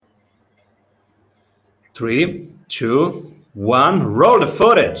3, 2, 1, roll the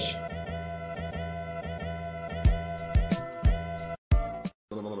footage.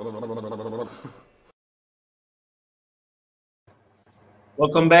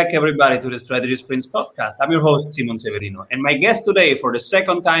 Welcome back, everybody, to the Strategy Sprints podcast. I'm your host, Simon Severino, and my guest today for the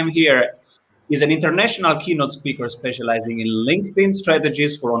second time here is an international keynote speaker specializing in LinkedIn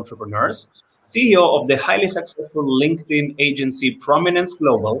strategies for entrepreneurs, CEO of the highly successful LinkedIn agency Prominence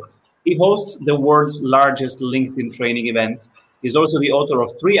Global. He hosts the world's largest LinkedIn training event. He's also the author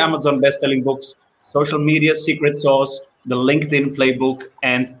of 3 Amazon best-selling books, Social Media Secret Sauce, The LinkedIn Playbook,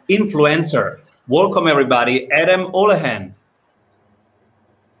 and Influencer. Welcome, everybody, Adam Olehan.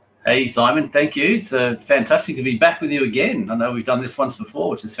 Hey, Simon, thank you. It's fantastic to be back with you again. I know we've done this once before,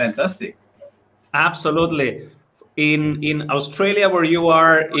 which is fantastic. Absolutely. In Australia, where you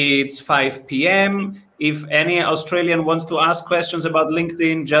are, it's 5 p.m. If any Australian wants to ask questions about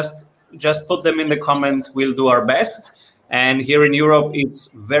LinkedIn, just put them in the comment. We'll do our best. And here in Europe, it's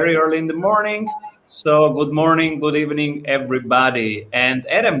very early in the morning. So good morning, good evening, everybody. And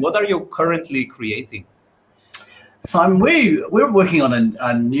Adam, what are you currently creating? Simon, we're working on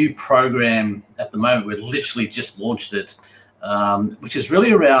a new program at the moment. We've literally just launched it, which is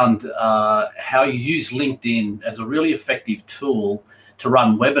really around how you use LinkedIn as a really effective tool to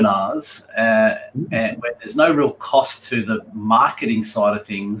run webinars, and where there's no real cost to the marketing side of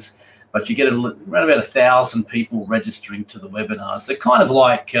things, but you get around about 1,000 people registering to the webinars. So kind of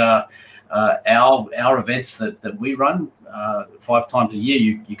like our events that we run 5 times a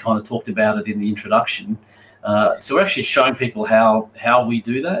year. You kind of talked about it in the introduction. So we're actually showing people how we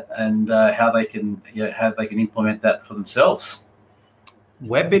do that and how they can implement that for themselves.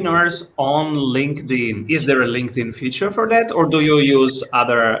 Webinars on LinkedIn. Is there a LinkedIn feature for that, or do you use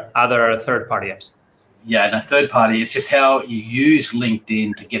other third-party apps? Yeah, no, third party. It's just how you use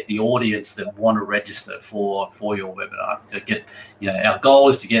LinkedIn to get the audience that want to register for your webinar. So our goal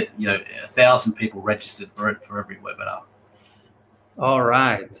is to get 1,000 people registered for every webinar. All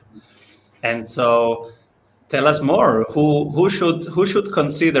right, and so tell us more. Who should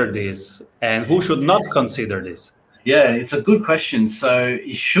consider this, and who should not consider this? Yeah, it's a good question. So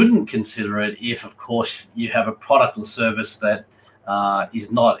you shouldn't consider it if, of course, you have a product or service that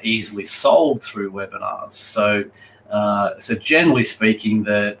is not easily sold through webinars. So generally speaking,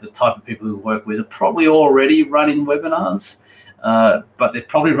 the type of people who work with are probably already running webinars, but they're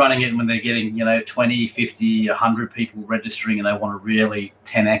probably running it when they're getting 20, 50, 100 people registering, and they want to really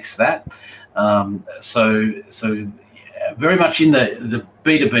 10x that. So very much in the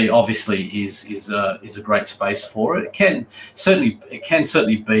B2B, obviously is a great space for it. It can certainly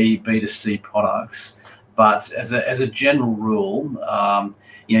be B2C products, but as a general rule,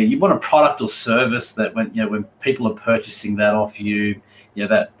 you want a product or service that when people are purchasing that off you,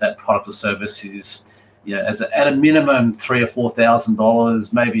 that product or service is at a minimum $3,000 or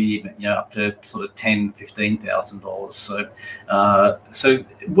 $4,000, maybe even up to sort of $10,000-$15,000. So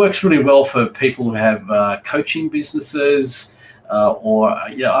it works really well for people who have coaching businesses or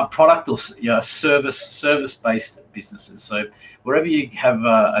a product or service-based businesses. So wherever you have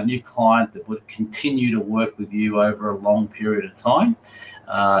a new client that would continue to work with you over a long period of time,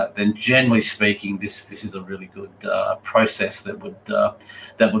 then generally speaking, this is a really good process that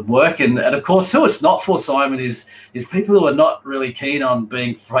would work. And of course, who it's not for, Simon, is people who are not really keen on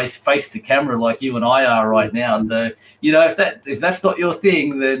being face to camera like you and I are right now. So if that's not your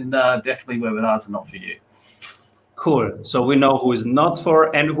thing, then definitely webinars are not for you. Cool. So we know who is not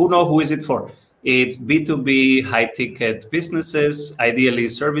for, and who is it for? It's B2B, high-ticket businesses, ideally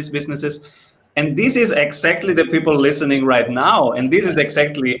service businesses. And this is exactly the people listening right now. And this is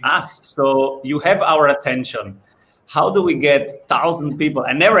exactly us. So you have our attention. How do we get 1,000 people?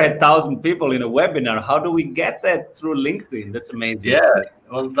 I never had 1,000 people in a webinar. How do we get that through LinkedIn? That's amazing. Yeah.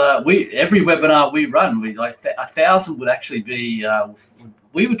 Well, every webinar we run, 1,000 would actually be,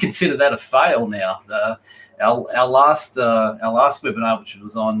 we would consider that a fail now. Our last webinar, which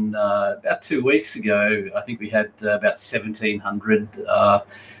was on about 2 weeks ago, I think we had about 1,700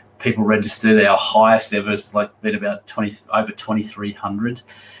 people registered. Our highest ever has been about over 2,300.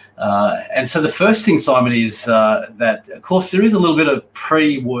 And so the first thing, Simon, is that of course there is a little bit of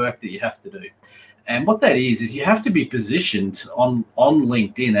pre-work that you have to do. And what that is you have to be positioned on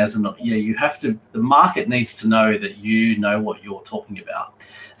LinkedIn the market needs to know that you know what you're talking about.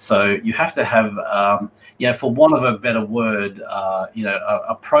 So you have to have, for want of a better word,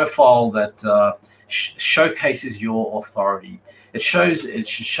 a profile that showcases your authority. It should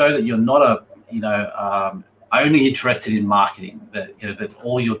show that you're not only interested in marketing, that that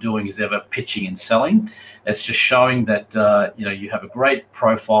all you're doing is ever pitching and selling. It's just showing that you have a great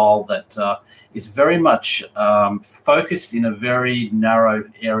profile that is very much focused in a very narrow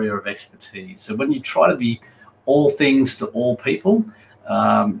area of expertise. So when you try to be all things to all people,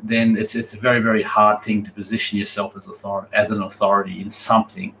 then it's a very, very hard thing to position yourself as an authority in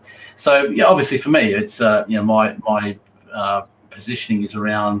something. So obviously for me, it's my positioning is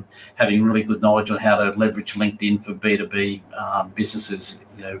around having really good knowledge on how to leverage LinkedIn for B2B businesses,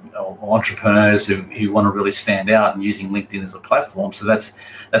 or entrepreneurs who want to really stand out, and using LinkedIn as a platform. So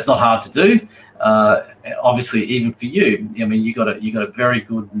that's not hard to do. Obviously, even for you, I mean, you got a very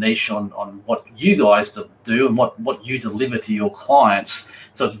good niche on what you guys do and what you deliver to your clients.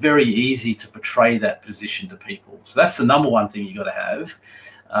 So it's very easy to portray that position to people. So that's the number one thing you got to have.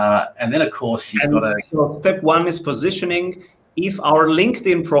 And then, of course, you've got to. So step one is positioning. If our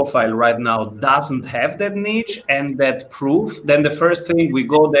LinkedIn profile right now doesn't have that niche and that proof, then the first thing, we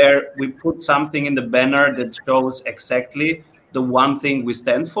go there, we put something in the banner that shows exactly the one thing we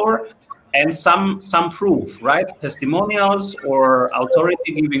stand for, and some proof, right? Testimonials or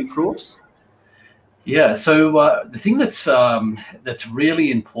authority giving proofs. Yeah, so the thing that's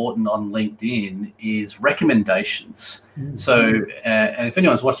really important on LinkedIn is recommendations. Mm-hmm. So, and if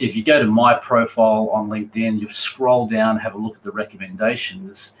anyone's watching, if you go to my profile on LinkedIn, you scroll down, have a look at the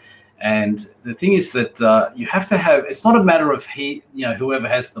recommendations. And the thing is that you have to have, it's not a matter of whoever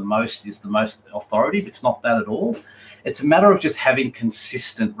has the most is the most authority. It's not that at all. It's a matter of just having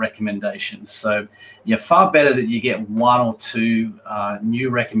consistent recommendations. So far better that you get one or two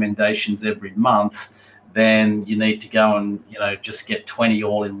new recommendations every month than you need to go and just get 20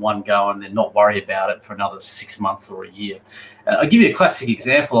 all in one go and then not worry about it for another 6 months or a year. I'll give you a classic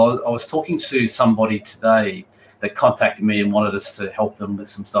example. I was talking to somebody today that contacted me and wanted us to help them with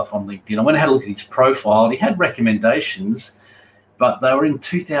some stuff on LinkedIn. I went and had a look at his profile. He had recommendations, but they were in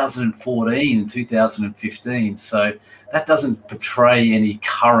 2014 and 2015. So that doesn't portray any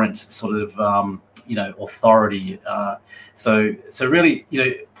current sort of, authority. So really,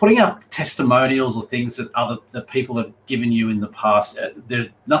 putting up testimonials or things that people have given you in the past, there's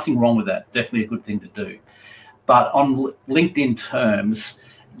nothing wrong with that. Definitely a good thing to do. But on LinkedIn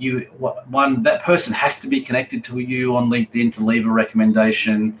terms, that person has to be connected to you on LinkedIn to leave a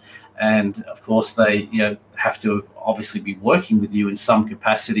recommendation. And of course, they have to obviously be working with you in some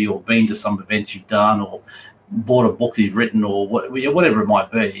capacity, or been to some events you've done, or bought a book that you've written, or whatever it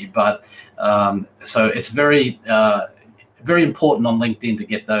might be. But so it's very, very important on LinkedIn to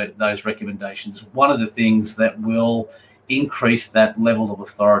get those recommendations. One of the things that will increase that level of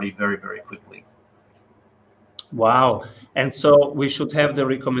authority very, very quickly. Wow. And so we should have the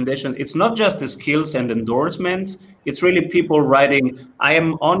recommendation. It's not just the skills and endorsements. It's really people writing, I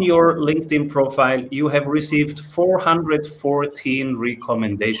am on your LinkedIn profile. You have received 414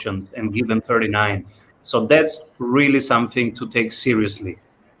 recommendations and given 39. So that's really something to take seriously.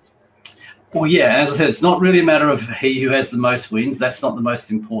 Well, yeah, as I said, it's not really a matter of he who has the most wins. That's not the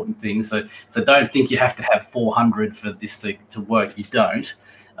most important thing. So don't think you have to have 400 for this to work. You don't.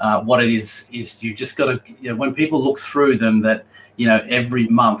 What it is you just got to, when people look through them, that every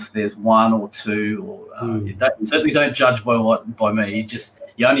month there's one or two, or certainly don't judge by me.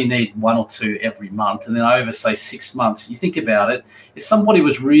 You only need one or two every month, and then over say 6 months, you think about it. If somebody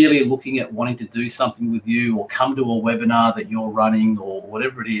was really looking at wanting to do something with you, or come to a webinar that you're running, or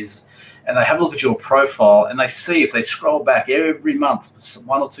whatever it is, and they have a look at your profile and they see, if they scroll back every month,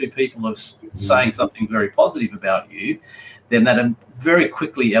 one or two people are saying something very positive about you, then that very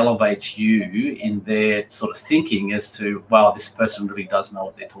quickly elevates you in their sort of thinking as to, wow, this person really does know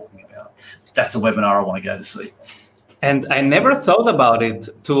what they're talking about. That's a webinar I want to go to see. And I never thought about it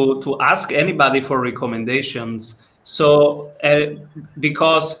to ask anybody for recommendations. So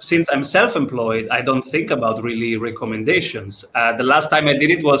because since I'm self-employed, I don't think about really recommendations. The last time I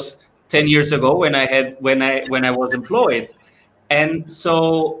did it was 10 years ago when I was employed. And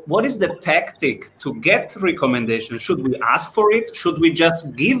so what is the tactic to get recommendations? Should we ask for it? Should we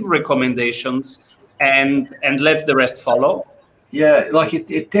just give recommendations and let the rest follow? Yeah, like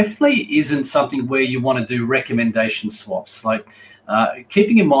it definitely isn't something where you want to do recommendation swaps. Like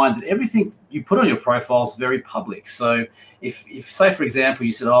keeping in mind that everything you put on your profile is very public. So if say, for example,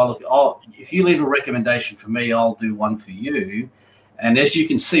 you said, if you leave a recommendation for me, I'll do one for you. And as you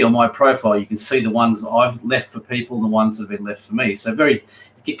can see on my profile, you can see the ones I've left for people and the ones that have been left for me. So it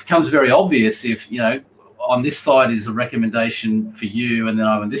becomes very obvious if, on this side is a recommendation for you, and then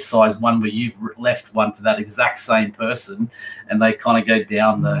on this side is one where you've left one for that exact same person, and they kind of go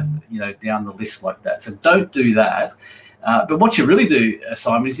down the list like that. So don't do that. But what you really do,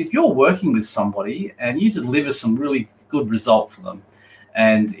 Simon, is if you're working with somebody and you deliver some really good results for them,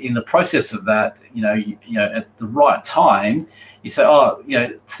 and in the process of that, at the right time, you say,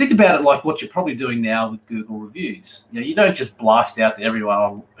 think about it like what you're probably doing now with Google reviews. You don't just blast out to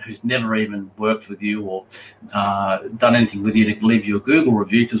everyone who's never even worked with you or done anything with you to leave you a Google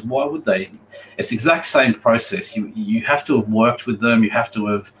review, because why would they? It's the exact same process. You have to have worked with them. You have to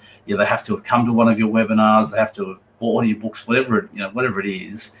have, they have to have come to one of your webinars. They have to have bought one of your books, whatever it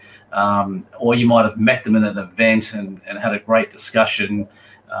is. Or you might have met them at an event and had a great discussion.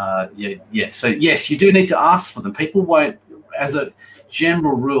 So yes, you do need to ask for them. People won't, as a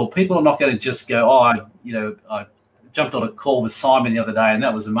general rule, people are not going to just go, I jumped on a call with Simon the other day and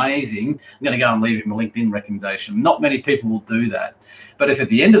that was amazing, I'm going to go and leave him a LinkedIn recommendation. Not many people will do that. But if at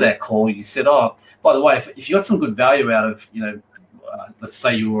the end of that call you said, by the way, if you got some good value out of, let's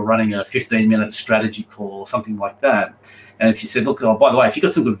say you were running a 15-minute strategy call or something like that, and if you said, look, by the way, if you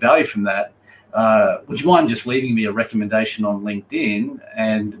got some good value from that, would you mind just leaving me a recommendation on LinkedIn?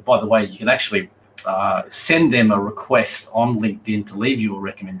 And by the way, you can actually send them a request on LinkedIn to leave you a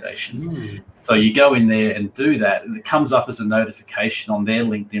recommendation. So you go in there and do that, and it comes up as a notification on their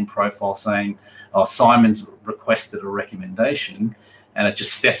LinkedIn profile saying, Simon's requested a recommendation, and it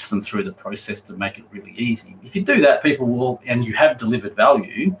just steps them through the process to make it really easy. If you do that, people will, and you have delivered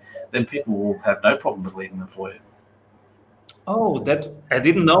value, then people will have no problem with leaving them for you. Oh, that I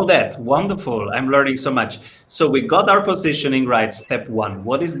didn't know that. Wonderful. I'm learning so much. So we got our positioning right, step 1.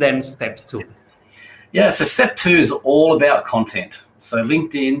 What is then step 2? Yeah, so step 2 is all about content. So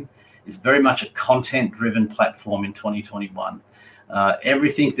LinkedIn is very much a content-driven platform in 2021.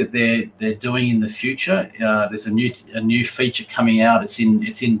 Everything that they're doing in the future, there's a new feature coming out. It's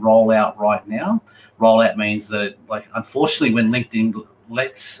in rollout right now. Rollout means that, unfortunately, when LinkedIn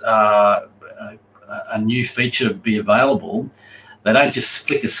lets a new feature be available, they don't just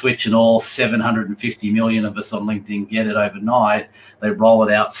flick a switch and all 750 million of us on LinkedIn get it overnight. They roll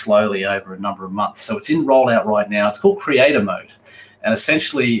it out slowly over a number of months. So it's in rollout right now. It's called Creator Mode. And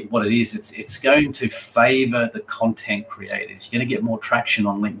essentially what it is, it's going to favor the content creators. You're going to get more traction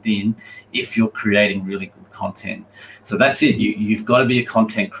on LinkedIn if you're creating really good content. So that's it. You've got to be a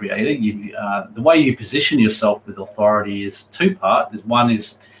content creator. The way you position yourself with authority is two-part. There's one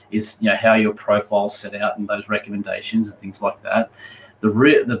is how your profile's set out and those recommendations and things like that.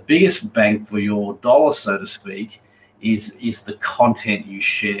 The biggest bang for your dollar, so to speak, is the content you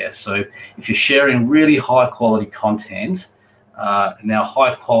share. So if you're sharing really high quality content, now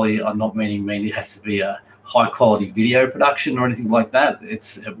high quality, I'm not meaning it has to be a high quality video production or anything like that.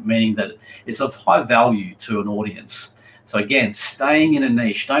 It's meaning that it's of high value to an audience. So again, staying in a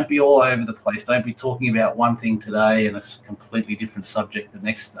niche. Don't be all over the place. Don't be talking about one thing today and it's a completely different subject the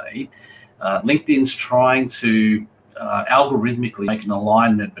next day. LinkedIn's trying to algorithmically make an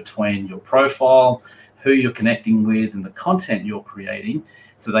alignment between your profile, who you're connecting with, and the content you're creating.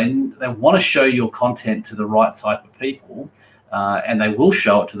 So they want to show your content to the right type of people, and they will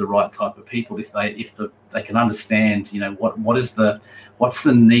show it to the right type of people if they can understand, what's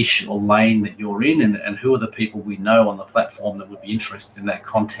the niche or lane that you're in, and who are the people we know on the platform that would be interested in that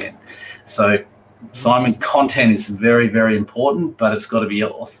content. So, Simon, content is very, very important, but it's got to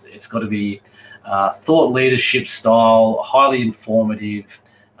be thought leadership style, highly informative,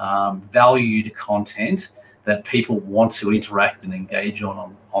 valued content that people want to interact and engage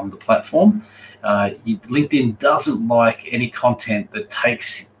on the platform. LinkedIn doesn't like any content that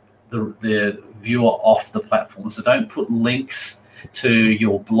takes the viewer off the platform. So don't put links to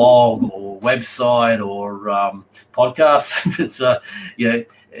your blog or website or podcast. It's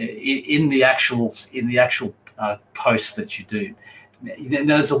in the actual post that you do.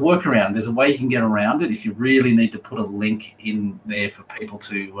 There's a workaround. There's a way you can get around it. If you really need to put a link in there for people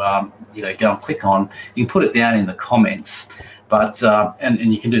to go and click on, you can put it down in the comments. But and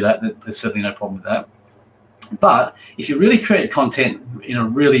you can do that. There's certainly no problem with that. But if you really create content in a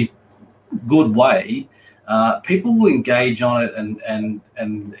really good way, people will engage on it, and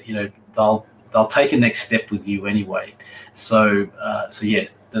they'll take a next step with you anyway. So yeah.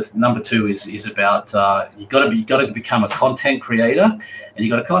 The number 2 is about you got to become a content creator, and you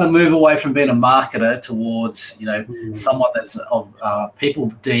got to kind of move away from being a marketer towards someone that's of people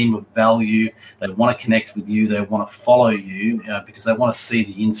deem of value. They want to connect with you. They want to follow you because they want to see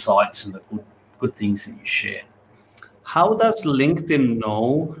the insights and the good things that you share. How does LinkedIn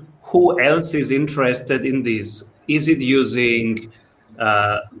know who else is interested in this? Is it using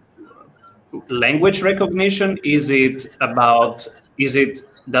language recognition?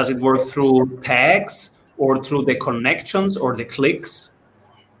 Does it work through tags or through the connections or the clicks?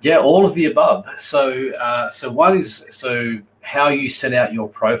 Yeah, all of the above. So one is how you set out your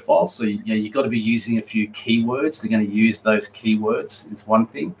profile. So you've got to be using a few keywords. They're going to use those keywords is one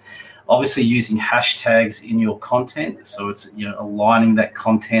thing. Obviously, using hashtags in your content. So it's aligning that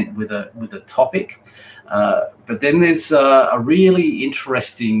content with a topic. But then there's a really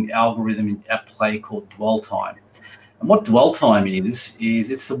interesting algorithm at play called dwell time. And what dwell time is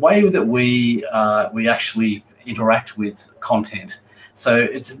it's the way that we actually interact with content. So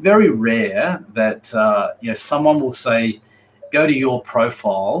it's very rare that someone will say, go to your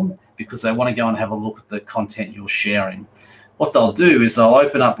profile because they want to go and have a look at the content you're sharing. What they'll do is they'll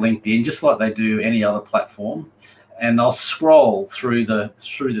open up LinkedIn just like they do any other platform, and they'll scroll through the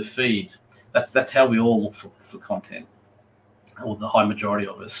feed. That's how we all look for content, or the high majority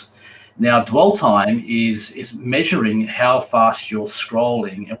of us. Now, dwell time is measuring how fast you're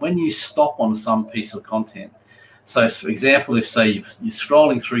scrolling, and when you stop on some piece of content. So, for example, if say you're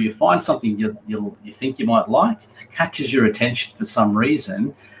scrolling through, you find something you think you might like, catches your attention for some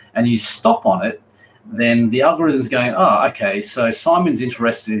reason, and you stop on it, then the algorithm's going, oh, okay, so Simon's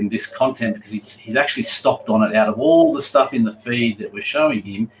interested in this content because he's actually stopped on it. Out of all the stuff in the feed that we're showing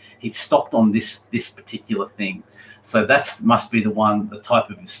him, he's stopped on this particular thing. So that must be the type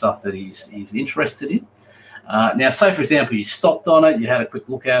of stuff that he's interested in. Now, say, for example, you stopped on it, you had a quick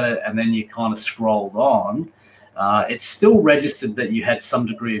look at it, and then you kind of scrolled on. It's still registered that you had some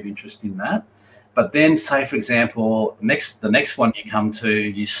degree of interest in that. But then, say, for example, the next one you come to,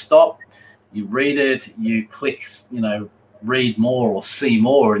 you stop, you read it, you click, read more or see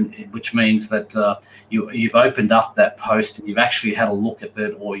more, which means that you've opened up that post and you've actually had a look at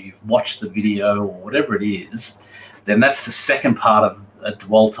it, or you've watched the video or whatever it is. Then that's the second part of a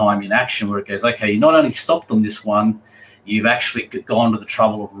dwell time in action, where it goes, okay, you not only stopped on this one, you've actually gone to the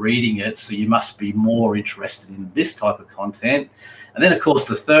trouble of reading it, so you must be more interested in this type of content. And then, of course,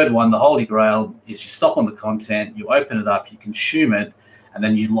 the third one, the holy grail, is you stop on the content, you open it up, you consume it, and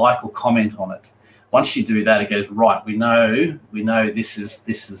then you like or comment on it. Once you do that, it goes, right, we know this is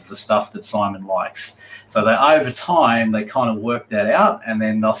the stuff that Simon likes. So that over time, they kind of work that out, and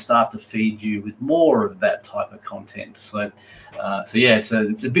then they'll start to feed you with more of that type of content. So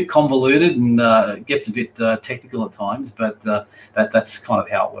it's a bit convoluted and it gets a bit technical at times, but that's kind of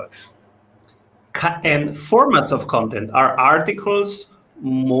how it works. And formats of content, are articles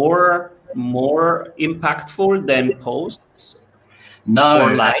more impactful than posts? No.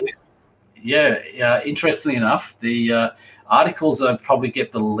 Or live? Yeah. Interestingly enough, the articles probably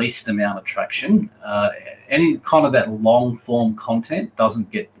get the least amount of traction. Any kind of that long form content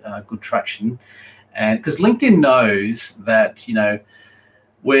doesn't get good traction, and because LinkedIn knows that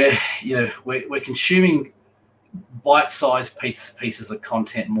we're consuming bite-sized pieces of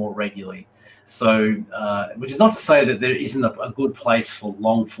content more regularly. So, which is not to say that there isn't a good place for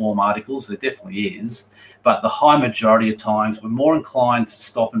long-form articles. There definitely is. But the high majority of times, we're more inclined to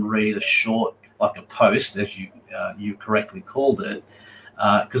stop and read a short, like a post, as you correctly called it,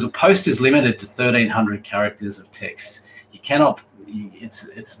 because a post is limited to 1,300 characters of text. You cannot.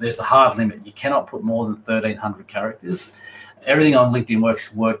 There's a hard limit. You cannot put more than 1,300 characters. Everything on LinkedIn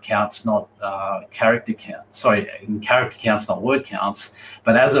works word counts, not character count. Sorry, in character counts, not word counts.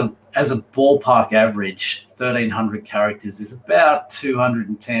 But as a ballpark average, 1,300 characters is about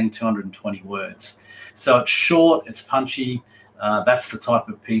 210, 220 words. So it's short, it's punchy. That's the type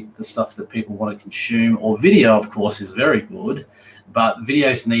of the stuff that people want to consume. Or video, of course, is very good, but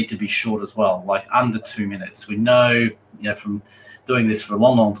videos need to be short as well, like under 2 minutes. We know, from doing this for a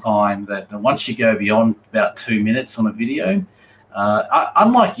long, long time, that once you go beyond about 2 minutes on a video,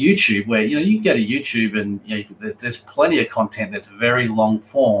 unlike YouTube, where you go to YouTube and there's plenty of content that's very long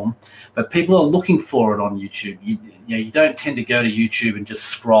form, but people are looking for it on YouTube. You don't tend to go to YouTube and just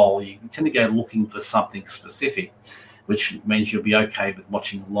scroll. You tend to go looking for something specific, which means you'll be okay with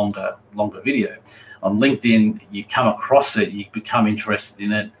watching a longer video. On LinkedIn, you come across it, you become interested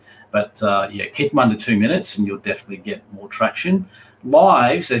in it, but keep them under 2 minutes and you'll definitely get more traction.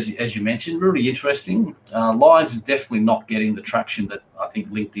 Lives, as you mentioned, really interesting. Lives are definitely not getting the traction that I think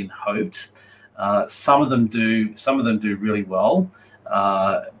LinkedIn hoped. Some of them do really well.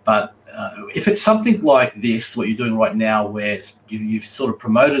 But if it's something like this, what you're doing right now, where you've sort of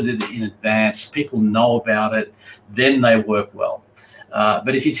promoted it in advance, people know about it, then they work well.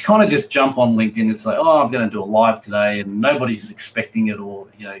 But if you kind of just jump on LinkedIn and say, oh, I'm going to do a live today, and nobody's expecting it, or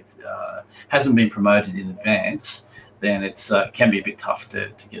hasn't been promoted in advance, then it can be a bit tough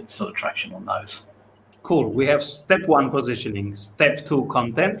to get sort of traction on those. Cool. We have step 1 positioning, step 2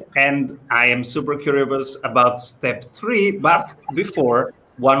 content, and I am super curious about step 3. But before,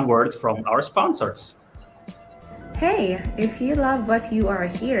 one word from our sponsors. Hey, if you love what you are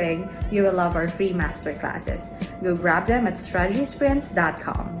hearing, you will love our free masterclasses. Go grab them at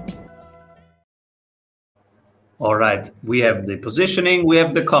strategysprints.com. All right, we have the positioning, we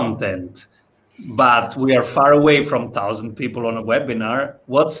have the content, but we are far away from 1,000 people on a webinar.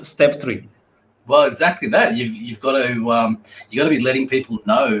 What's step 3? Well, exactly that. You've got to be letting people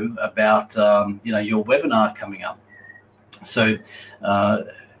know about your webinar coming up. So,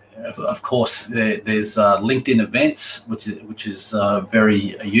 of course, there's LinkedIn events, which is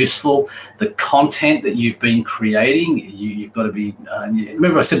very useful. The content that you've been creating, you've got to be.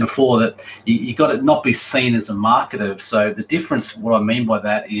 Remember, I said before that you got to not be seen as a marketer. So the difference, what I mean by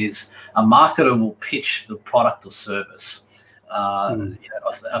that, is a marketer will pitch the product or service.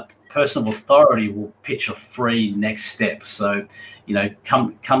 A person of authority will pitch a free next step. So,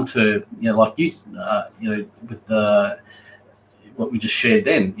 come to like you, with the. What we just shared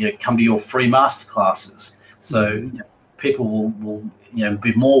then, come to your free masterclasses. So people will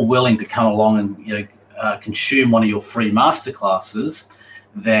be more willing to come along and consume one of your free masterclasses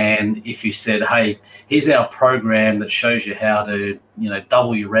than if you said, hey, here's our program that shows you how to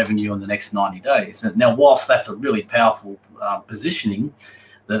double your revenue in the next 90 days. Now, whilst that's a really powerful positioning,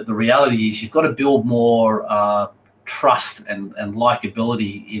 the reality is you've got to build more trust and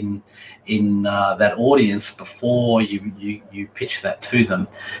likability in that audience before you pitch that to them.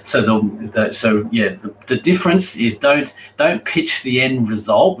 So the difference is don't pitch the end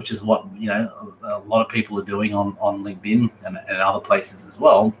result, which is what a lot of people are doing on LinkedIn and other places as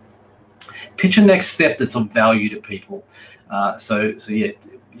well. Pitch a next step that's of value to people. So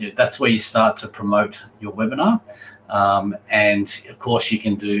that's where you start to promote your webinar. And of course, you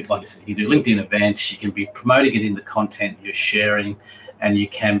can do, like I said, you can do LinkedIn events. You can be promoting it in the content you're sharing, and you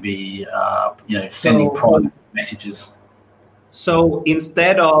can be, sending private messages. So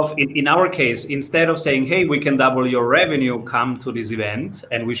instead of, in our case, instead of saying, "Hey, we can double your revenue, come to this event,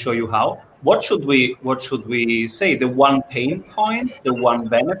 and we show you how," what should we say? The one pain point, the one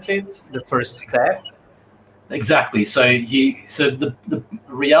benefit, the first step. Exactly. So the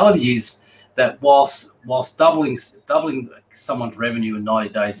reality is that whilst doubling someone's revenue in 90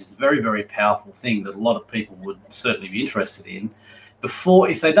 days is a very, very powerful thing that a lot of people would certainly be interested in,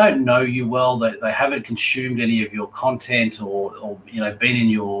 if they don't know you well, they haven't consumed any of your content or been in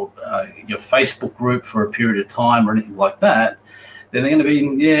your Facebook group for a period of time or anything like that, then they're going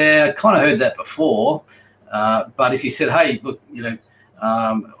to be, I kind of heard that before. But if you said, hey, look,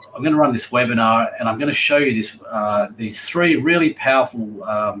 I'm going to run this webinar and I'm going to show you these 3 really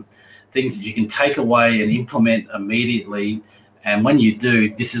powerful things that you can take away and implement immediately, and when you do,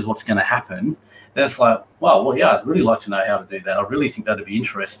 this is what's going to happen. Then it's like, well, yeah, I'd really like to know how to do that. I really think that'd be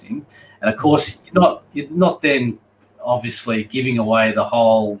interesting. And of course, you're not then obviously giving away the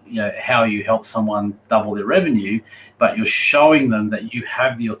whole, how you help someone double their revenue, but you're showing them that you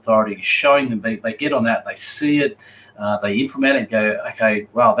have the authority. You're showing them they get on that, they see it, they implement it, go, okay,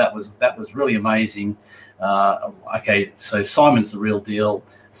 wow, that was really amazing. Okay, so Simon's the real deal.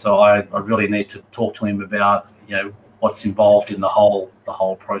 So I really need to talk to him about what's involved in the whole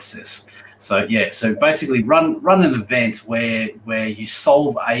process. So so basically run an event where you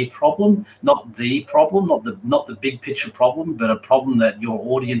solve a problem, not the problem, not the big picture problem, but a problem that your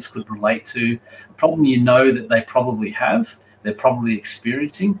audience could relate to, a problem that they probably have, they're probably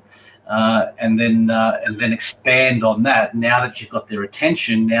experiencing. And then expand on that. Now that you've got their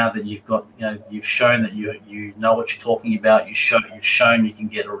attention, now that you've got, you've shown that you know what you're talking about, you've shown you can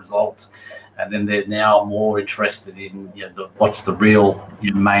get a result, and then they're now more interested in what's the real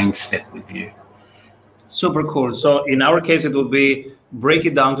main step with you. Super cool. So in our case, it would be break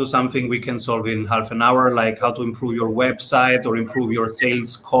it down to something we can solve in half an hour, like how to improve your website or improve your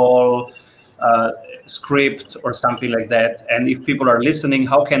sales call script or something like that. And if people are listening,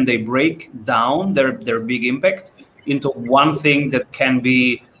 how can they break down their big impact into one thing that can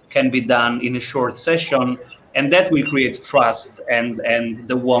be done in a short session, and that will create trust and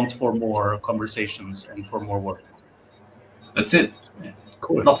the want for more conversations and for more work. That's it.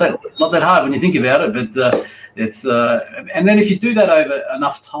 Cool. It's not that hard when you think about it, but it's and then if you do that over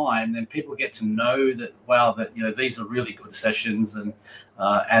enough time, then people get to know that, wow, that these are really good sessions,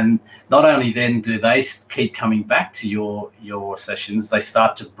 and not only then do they keep coming back to your sessions, they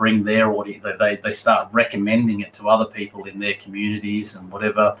start to bring their audience, they start recommending it to other people in their communities and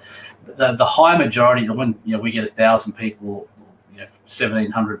whatever. The high majority, when we get 1,000 people,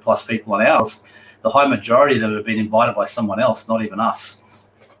 1,700 plus people on ours, the high majority of them have been invited by someone else, not even us.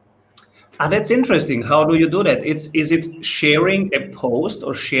 And that's interesting. How do you do that? Is it sharing a post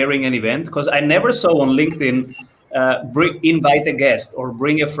or sharing an event? Because I never saw on LinkedIn invite a guest or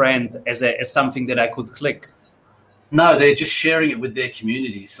bring a friend as something that I could click. No, they're just sharing it with their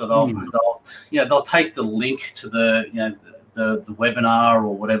community. So they'll take the link to the the webinar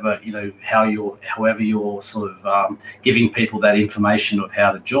or whatever, however you're sort of giving people that information of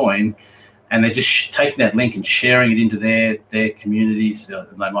how to join, and they're just taking that link and sharing it into their communities. They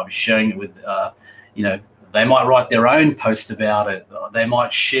might be sharing it with they might write their own post about it. They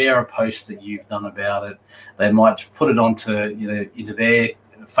might share a post that you've done about it. They might put it onto into their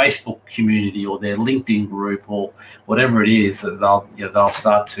Facebook community or their LinkedIn group or whatever it is, that they'll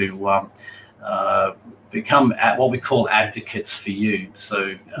start to become what we call advocates for you.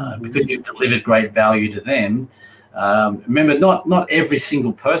 So because you've delivered great value to them. Remember, not every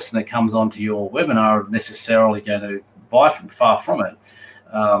single person that comes onto your webinar is necessarily going to buy far from it.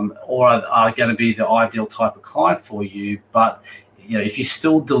 Or are going to be the ideal type of client for you. But if you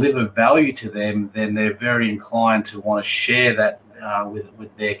still deliver value to them, then they're very inclined to want to share that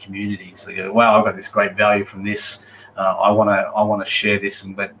with their communities. They go, "Wow, I've got this great value from this. I want to share this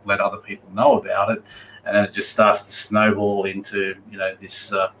and let other people know about it." And then it just starts to snowball into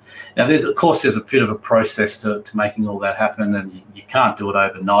this. Now, there's a bit of a process to making all that happen, and you can't do it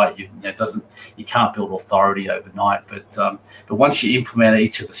overnight. You can't build authority overnight. But once you implement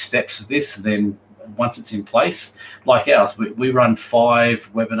each of the steps of this, then once it's in place, like ours, we run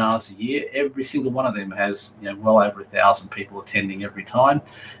 5 webinars a year. Every single one of them has well over 1,000 people attending every time,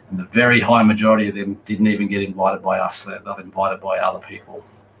 and the very high majority of them didn't even get invited by us. They're invited by other people.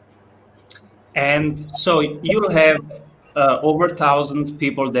 And so you'll have over 1,000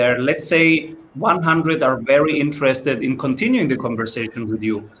 people there. Let's say 100 are very interested in continuing the conversation with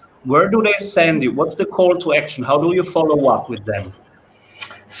you. Where do they send you? What's the call to action? How do you follow up with them?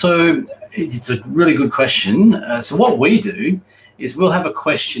 So it's a really good question. So what we do is we'll have a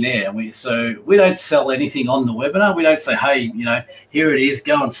questionnaire. We don't sell anything on the webinar. We don't say, "Hey, here it is,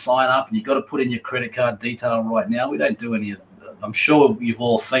 go and sign up, and you've got to put in your credit card detail right now." We don't do any of that. I'm sure you've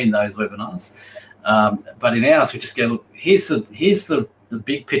all seen those webinars, but in ours we just go, "Look, here's the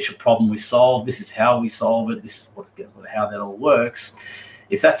big picture problem we solve. This is how we solve it. This is how that all works.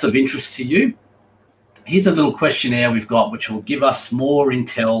 If that's of interest to you, here's a little questionnaire we've got, which will give us more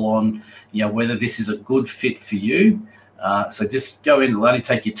intel on whether this is a good fit for you. So just go in. It'll only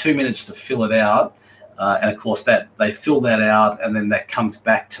take you 2 minutes to fill it out, and of course that they fill that out, and then that comes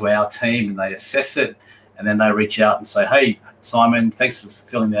back to our team, and they assess it, and then they reach out and say, "Hey, Simon, thanks for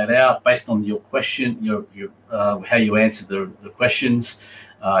filling that out. Based on your question, your how you answered the questions,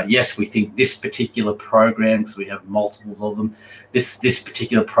 yes, we think this particular program, because we have multiples of them, this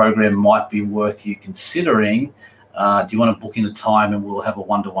particular program might be worth you considering. Do you want to book in a time and we'll have a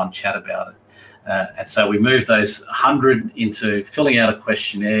one-to-one chat about it?" And so we move those 100 into filling out a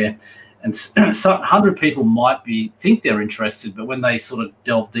questionnaire. And 100 people might think they're interested, but when they sort of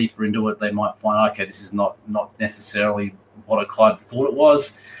delve deeper into it, they might find, okay, this is not necessarily what I kind of thought it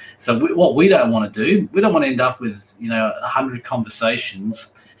was. So what we don't want to do, we don't want to end up with 100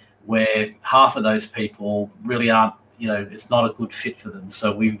 conversations where half of those people really aren't, it's not a good fit for them.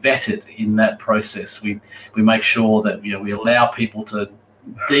 So we vet it in that process. We make sure that we allow people to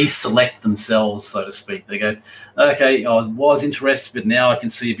deselect themselves, so to speak. They go, "Okay, I was interested, but now I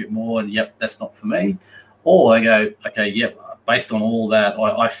can see a bit more, and yep, that's not for me." Or they go, "Okay, yep, based on all that,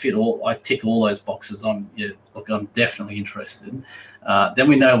 I tick all those boxes. I'm definitely interested." Then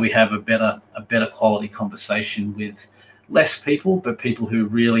we know we have a better quality conversation with less people, but people who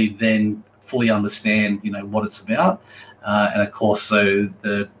really then fully understand what it's about. And of course, so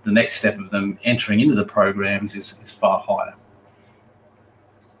the next step of them entering into the programs is far higher.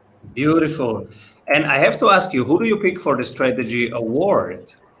 Beautiful. And I have to ask you, who do you pick for the strategy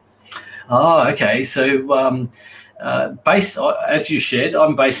award? Oh, okay. So based, as you shared,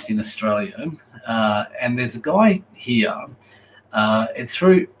 I'm based in Australia, and there's a guy here. It's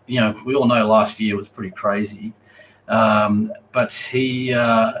through, we all know last year was pretty crazy, but he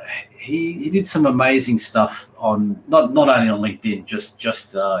did some amazing stuff on not only on LinkedIn,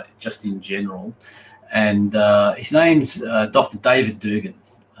 just in general. And his name's Dr. David Dugan.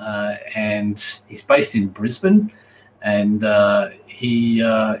 And he's based in Brisbane, and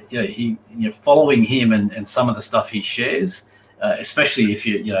following him and some of the stuff he shares, especially if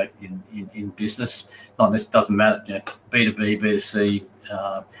you're in business, doesn't matter, B2B, B2C.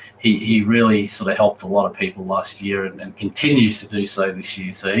 He really sort of helped a lot of people last year and continues to do so this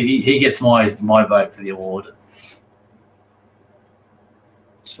year. So he gets my vote for the award.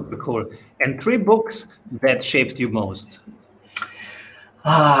 Super cool. And 3 books that shaped you most.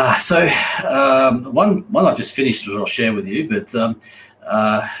 So one I've just finished, which I'll share with you, but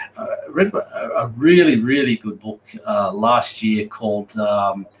I read a really, really good book last year called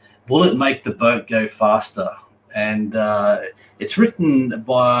Will It Make the Boat Go Faster? and it's written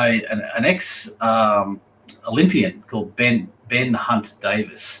by an ex-Olympian called Ben Hunt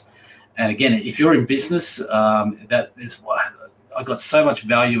Davis. And again, if you're in business, that is why I got so much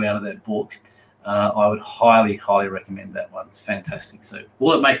value out of that book. I would highly, highly recommend that one. It's fantastic. So,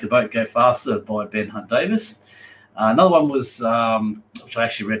 Will It Make the Boat Go Faster by Ben Hunt Davis. Another one was, which I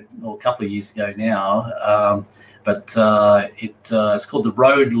actually read a couple of years ago now, but it's called The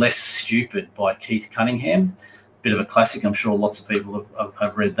Road Less Stupid by Keith Cunningham. Bit of a classic. I'm sure lots of people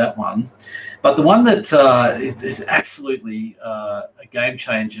have read that one. But the one that is absolutely a game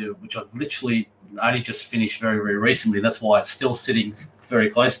changer, which I've literally only just finished very, very recently, that's why it's still sitting very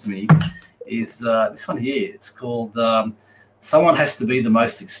close to me, is this one here. It's called Someone Has to Be the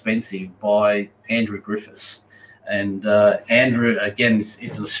Most Expensive by Andrew Griffiths. And Andrew, again,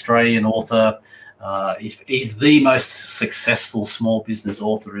 is an Australian author. He's the most successful small business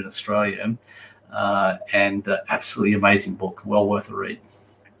author in Australia. And absolutely amazing book, well worth a read.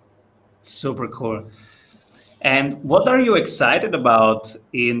 Super cool. And what are you excited about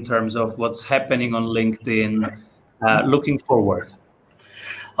in terms of what's happening on LinkedIn looking forward?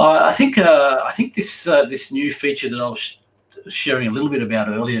 I think this new feature that I was sharing a little bit about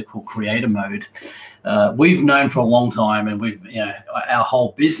earlier called Creator Mode, we've known for a long time, and our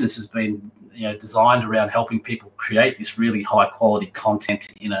whole business has been designed around helping people create this really high quality content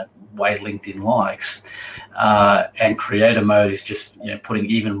in a way LinkedIn likes, and Creator Mode is just putting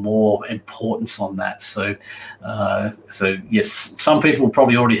even more importance on that. So yes, some people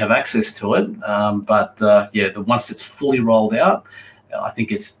probably already have access to it, but once it's fully rolled out, I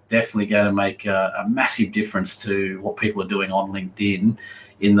think it's definitely going to make a massive difference to what people are doing on LinkedIn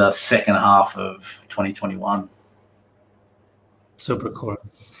in the second half of 2021. Super cool.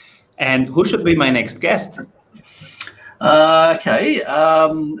 And who should be my next guest? Okay,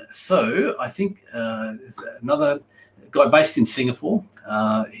 so I think there's another guy based in Singapore.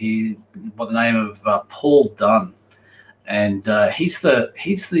 He by the name of Paul Dunn, and he's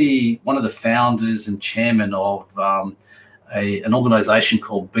the one of the founders and chairman of an organisation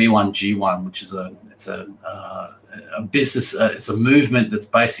called B1G1, which is a business. It's a movement that's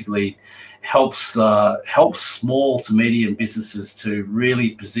basically helps small to medium businesses to really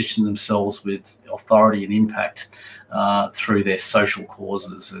position themselves with authority and impact through their social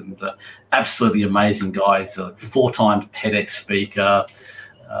causes. And absolutely amazing guys. A 4-time TEDx speaker.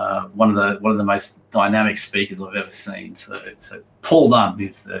 One of the most dynamic speakers I've ever seen. So Paul Dunn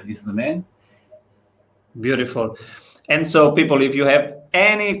is the man. Beautiful. And so, people, if you have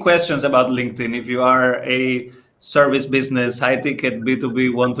any questions about LinkedIn, if you are a service business, high ticket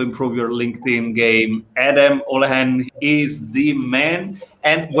B2B, want to improve your LinkedIn game, Adam Holohan is the man.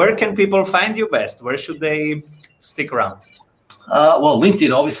 And where can people find you best? Where should they stick around? Well,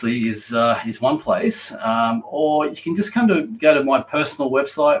 LinkedIn obviously is one place, or you can just go to my personal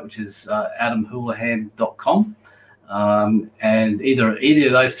website, which is adamholohan.com. And either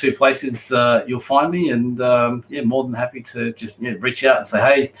of those two places, you'll find me, and more than happy to just reach out and say,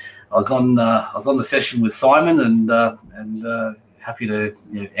 hey, I was on the session with Simon, and happy to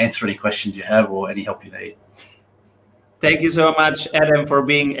answer any questions you have or any help you need. Thank you so much, Adam, for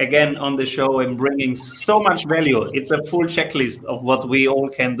being again on the show and bringing so much value. It's a full checklist of what we all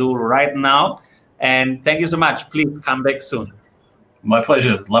can do right now. And thank you so much. Please come back soon. My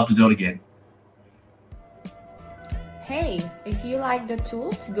pleasure. Love to do it again. Hey, if you like the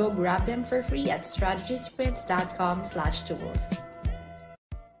tools, go grab them for free at strategysprints.com/tools.